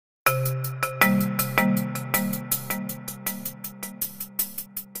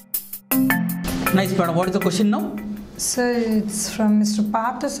Nice, madam. What is the question now? Sir, it's from Mr.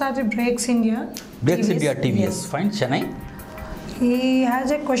 Parthasari Breaks India. Breaks India TVS. Yes. Fine. Chennai. He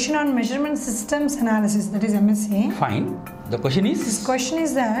has a question on measurement systems analysis, that is MSA. Fine. The question is? His question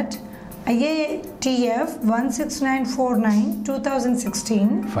is that IATF 16949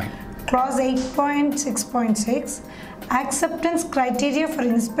 2016. Fine. Clause 8.6.6 acceptance criteria for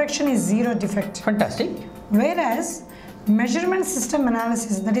inspection is zero defect. Fantastic. Whereas measurement system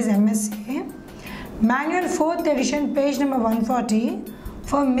analysis, that is MSA, manual 4th edition page number 140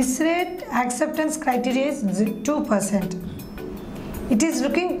 for misrate acceptance criteria is 2%. It is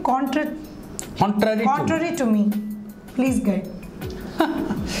looking contrary to me. Please guide.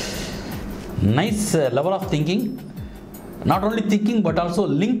 Nice level of thinking. Not only thinking but also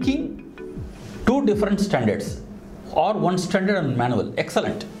linking two different standards or one standard and manual.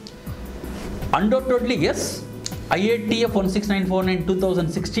 Excellent. Undoubtedly, yes. IATF 16949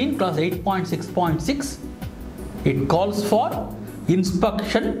 2016 clause 8.6.6, it calls for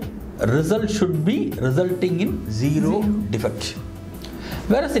inspection result should be resulting in zero defect.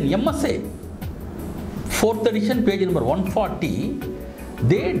 Whereas in MSA 4th edition page number 140,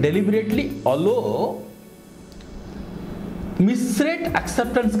 they deliberately allow misrate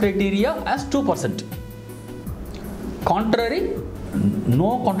acceptance criteria as 2%. Contrary,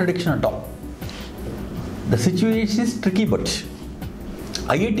 no contradiction at all. The situation is tricky, but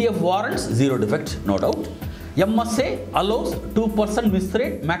IATF warrants zero defect, no doubt. MSA allows 2%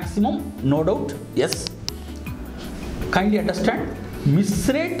 misrate maximum, no doubt, yes. Kindly understand,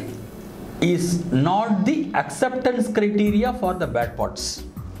 misrate is not the acceptance criteria for the bad parts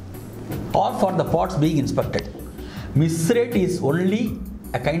or for the parts being inspected. Misrate is only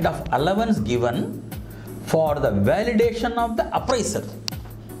a kind of allowance given for the validation of the appraiser.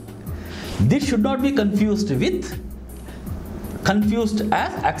 This should not be confused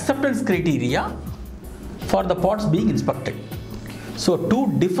as acceptance criteria for the parts being inspected. So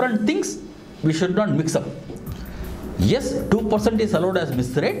two different things we should not mix up. Yes, 2% is allowed as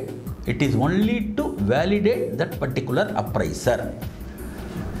misrate. It is only to validate that particular appraiser.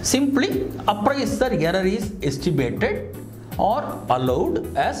 Simply, appraiser error is estimated or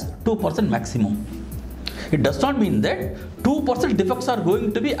allowed as 2% maximum. It does not mean that 2% defects are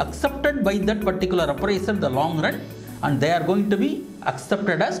going to be accepted by that particular appraiser in the long run and they are going to be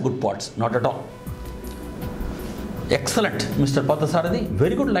accepted as good parts. Not at all. Excellent, Mr. Parthasarathi.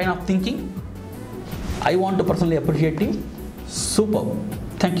 Very good line of thinking. I want to personally appreciate you. Superb.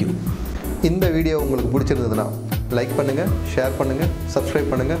 Thank you. இந்த video உங்களுக்கு பிடிச்சிருந்ததுன்னா like பண்ணுங்க, share பண்ணுங்க,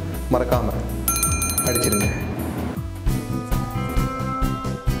 subscribe பண்ணுங்க, மறக்காம அடிச்சிடுங்க.